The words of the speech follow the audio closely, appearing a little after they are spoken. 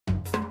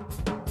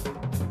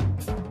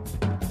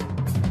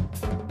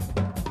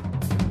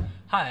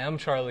Hi, I'm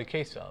Charlie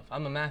Kasov.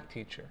 I'm a math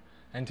teacher,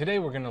 and today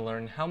we're going to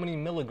learn how many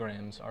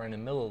milligrams are in a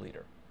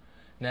milliliter.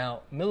 Now,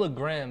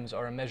 milligrams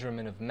are a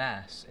measurement of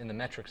mass in the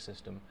metric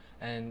system,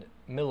 and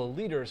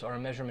milliliters are a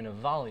measurement of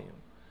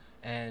volume.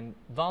 And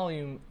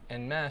volume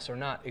and mass are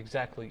not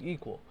exactly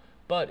equal,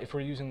 but if we're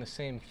using the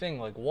same thing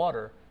like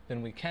water,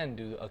 then we can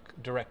do a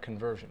direct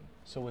conversion.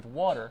 So with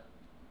water,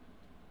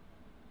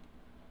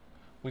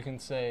 we can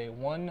say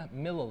 1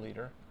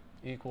 milliliter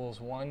equals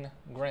 1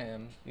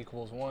 gram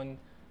equals 1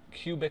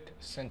 cubic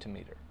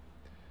centimeter.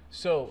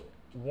 So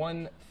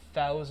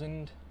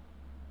 1,000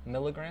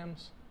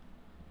 milligrams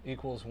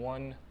equals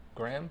 1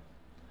 gram.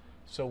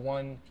 So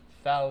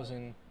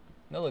 1,000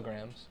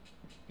 milligrams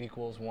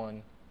equals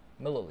 1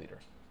 milliliter.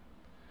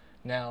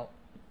 Now,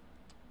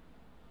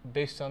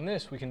 based on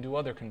this, we can do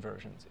other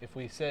conversions. If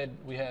we said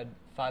we had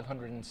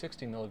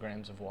 560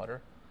 milligrams of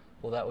water,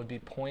 well, that would be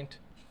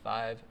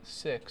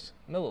 0.56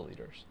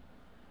 milliliters.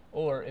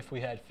 Or if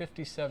we had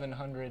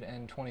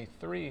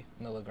 5,723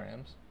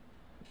 milligrams,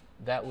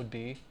 that would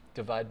be,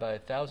 divide by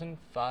 1,000,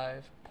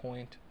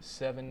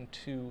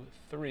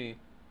 5.723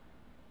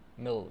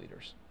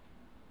 milliliters.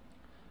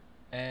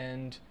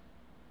 And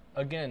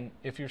again,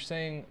 if you're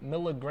saying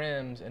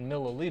milligrams and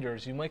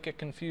milliliters, you might get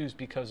confused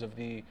because of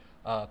the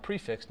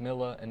prefix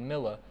milli and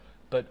milli,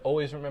 but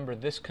always remember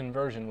this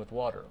conversion with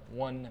water.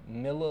 1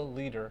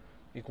 milliliter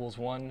equals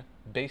 1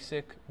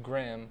 basic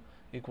gram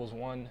equals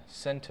 1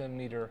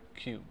 centimeter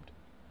cubed.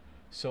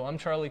 So I'm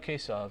Charlie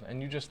Kasov,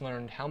 and you just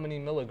learned how many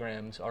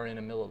milligrams are in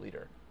a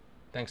milliliter.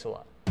 Thanks a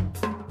lot.